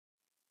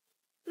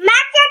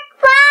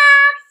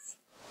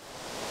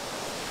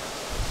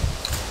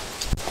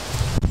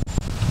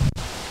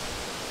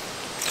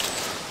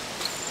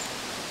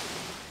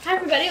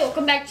everybody,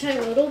 welcome back to my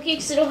Little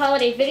Geeks Little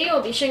Holiday video.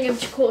 I'll be showing you a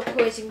bunch of cool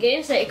toys and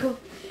games that you can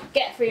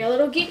get for your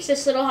little geeks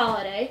this little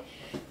holiday.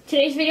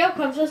 Today's video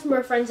comes to us from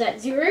our friends at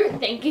Zuru.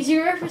 Thank you,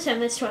 Zuru, for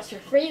sending this to us for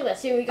free.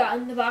 Let's see what we got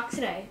in the box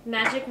today.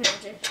 Magic.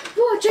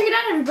 Whoa, check it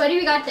out, everybody.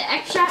 We got the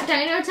X-Shot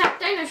Dino Attack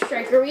Dino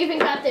Striker. We even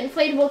got the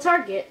inflatable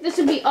target. This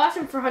would be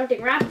awesome for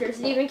hunting raptors.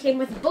 It even came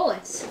with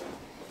bullets.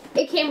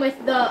 It came with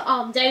the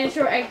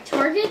dinosaur egg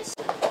targets.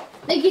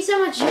 Thank you so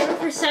much, Zuru,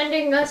 for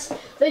sending us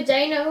the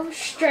Dino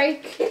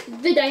Striker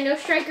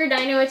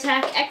Dino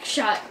Attack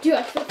X-Shot to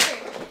us for free.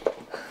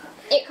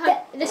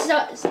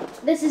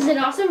 This is an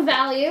awesome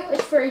value.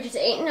 It's for ages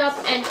 8 and up,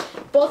 and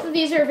both of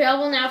these are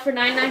available now for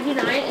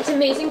 $9.99. It's an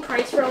amazing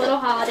price for a little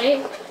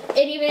holiday.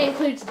 It even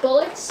includes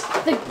bullets,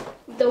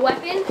 the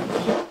weapon,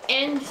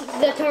 and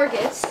the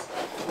targets.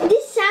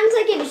 This sounds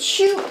like it'd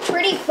shoot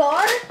pretty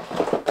far,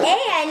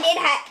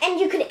 and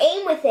you could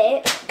aim with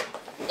it.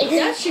 It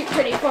does shoot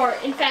pretty far.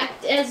 In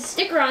fact, it has a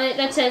sticker on it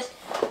that says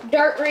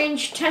Dart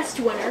Range Test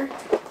Winner.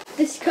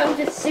 This comes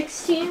with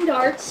 16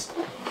 darts.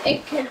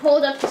 It can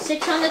hold up to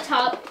 6 on the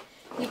top.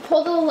 You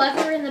pull the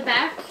lever in the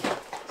back.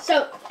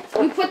 So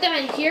you put them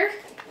in here.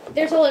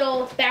 There's a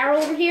little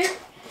barrel over here.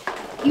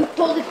 You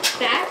pull it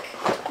back.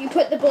 You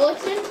put the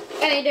bullets in,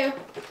 and they do.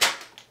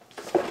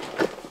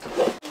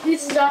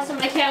 This is awesome.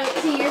 I can't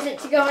wait to use it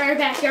to go in our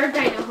backyard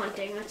dino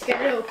hunting. Let's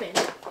get it open.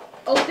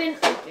 Open,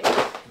 open.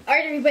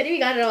 Alright, everybody, we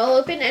got it all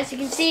open. As you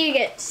can see, you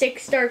get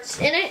 6 darts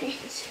in it.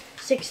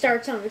 6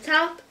 darts on the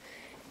top.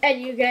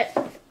 And you get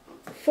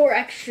 4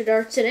 extra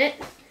darts in it.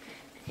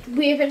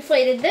 We've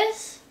inflated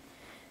this.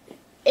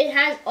 It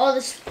has all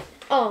this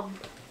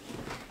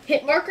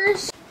hit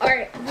markers.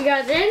 Alright, we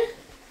got it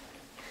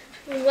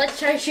in. Let's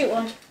try to shoot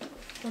one.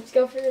 Let's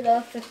go for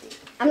the 50.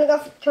 I'm gonna go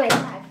for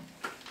 25.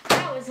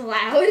 That was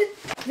loud.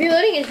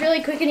 Reloading is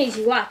really quick and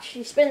easy. Watch.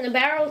 You spin the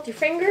barrel with your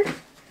finger.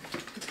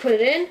 Put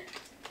it in.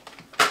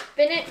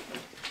 Spin it.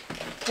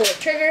 Pull the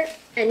trigger.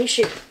 And you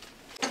shoot.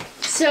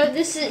 So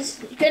this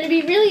is going to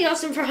be really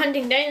awesome for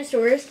hunting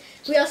dinosaurs.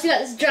 We also got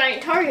this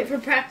giant target for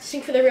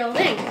practicing for the real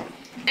thing.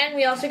 And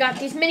we also got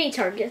these mini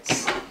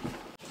targets.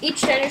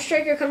 Each Dino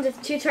Striker comes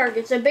with 2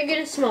 targets, a big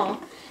and a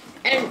small.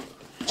 And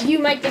you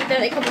might think that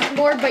they come with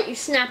more, but you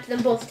snap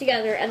them both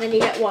together and then you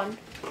get one.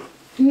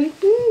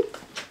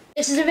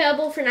 This is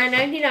available for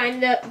 $9.99,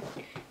 the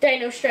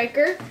Dino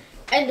Striker.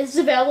 And this is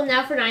available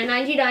now for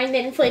 $9.99, the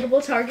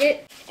inflatable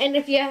target. And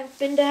if you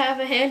happen to have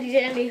a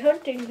handy-dandy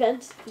hunting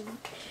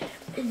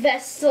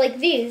vests like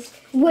these,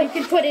 you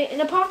could put it in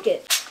a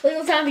pocket.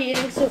 Little Zombie,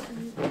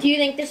 do you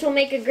think this will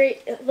make a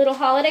great little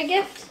holiday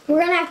gift? We're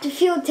gonna have to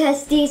field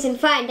test these and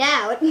find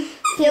out.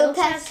 Field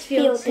test.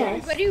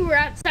 Everybody, we're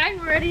outside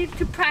and we're ready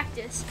to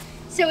practice.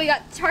 So we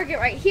got the target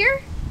right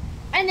here,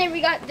 and then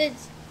we got the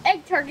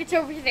egg targets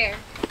over there.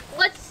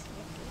 Let's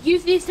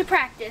use these to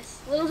practice.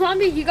 Little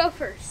Zombie, you go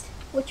first.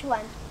 Which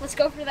one? Let's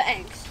go for the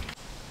eggs.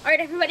 Alright,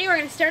 everybody, we're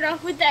gonna start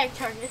off with the egg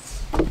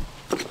targets.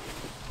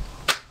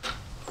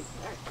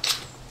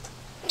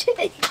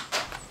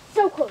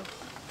 So close.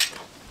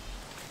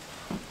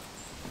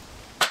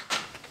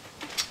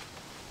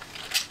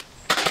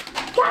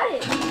 Got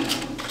it!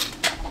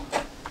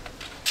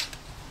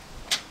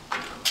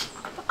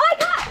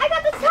 I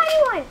got the tiny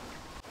one!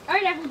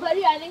 Alright,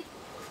 everybody, I think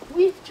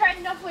we've tried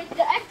enough with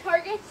the egg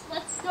targets.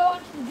 Let's go on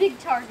to the big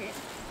target.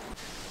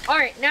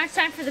 Alright, now it's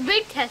time for the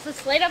big test.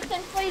 Let's light up the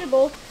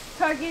inflatable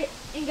target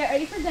and get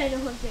ready for dino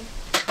hunting.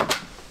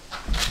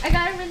 I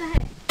got him in the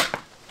head.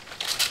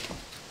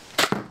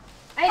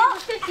 I hit him for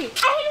 50. I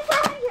hit him for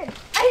 100.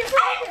 I hit him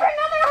for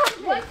another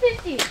 100.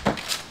 150.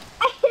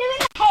 I hit him in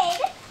the head.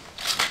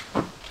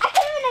 I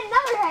hit him in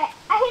another head.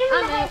 I hit him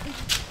in the head.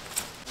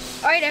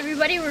 Alright,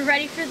 everybody, we're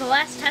ready for the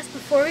last test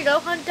before we go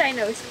hunt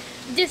dinos.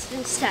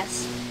 Distance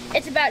test.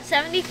 It's about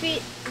 70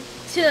 feet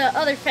to the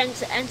other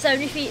fence and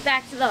 70 feet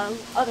back to the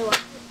other one.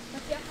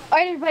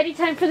 Alright, everybody,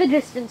 time for the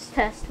distance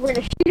test. We're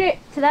going to shoot it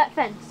to that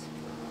fence.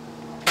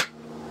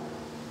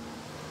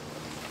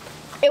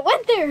 It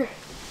went there!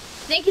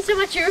 Thank you so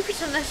much, Zuru, for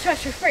sending this to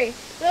us for free.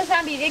 Little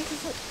Zombie, do you think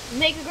this will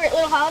make a great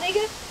little holiday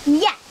gift?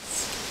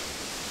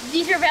 Yes!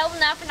 These are available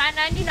now for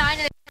 $9.99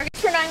 and the targets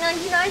for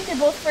 $9.99. They're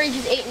both for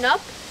ages 8 and up.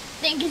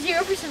 Thank you,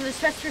 Zuru, for sending this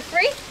to us for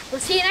free.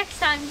 We'll see you next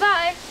time.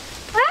 Bye!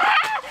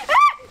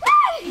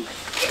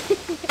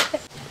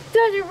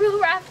 There's a real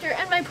raptor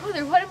and my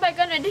brother. What am I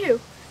going to do?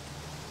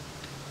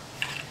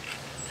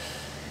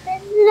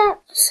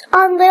 That's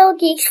on Little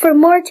Geeks for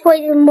more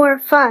toys and more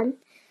fun.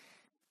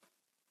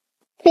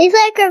 Please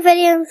like our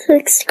video and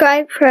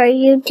subscribe for our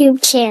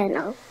YouTube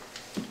channel.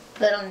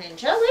 Little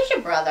Ninja, where's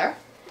your brother?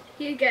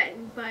 He's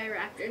getting by a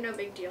raptor, no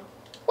big deal.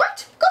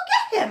 What? Go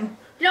get him!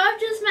 You don't have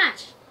to this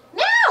match.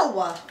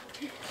 No!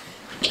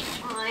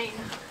 Fine.